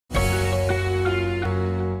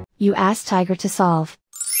You ask Tiger to solve.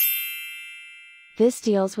 This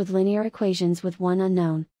deals with linear equations with one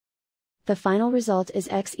unknown. The final result is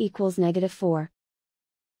x equals -4.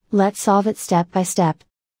 Let's solve it step by step.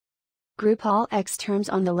 Group all x terms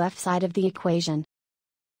on the left side of the equation.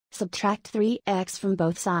 Subtract 3x from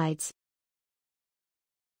both sides.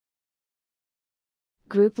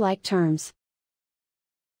 Group like terms.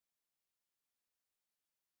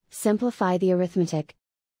 Simplify the arithmetic.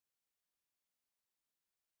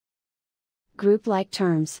 Group like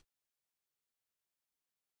terms.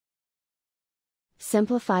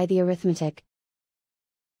 Simplify the arithmetic.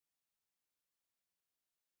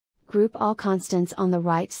 Group all constants on the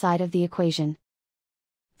right side of the equation.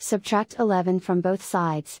 Subtract 11 from both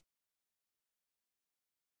sides.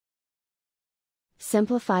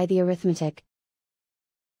 Simplify the arithmetic.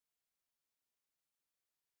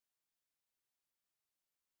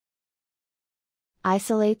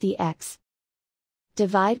 Isolate the x.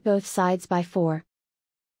 Divide both sides by 4.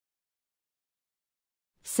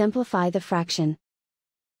 Simplify the fraction.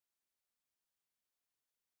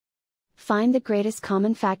 Find the greatest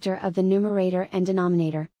common factor of the numerator and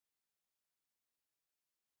denominator.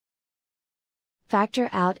 Factor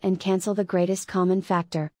out and cancel the greatest common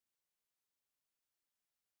factor.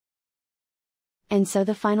 And so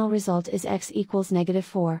the final result is x equals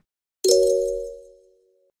 -4.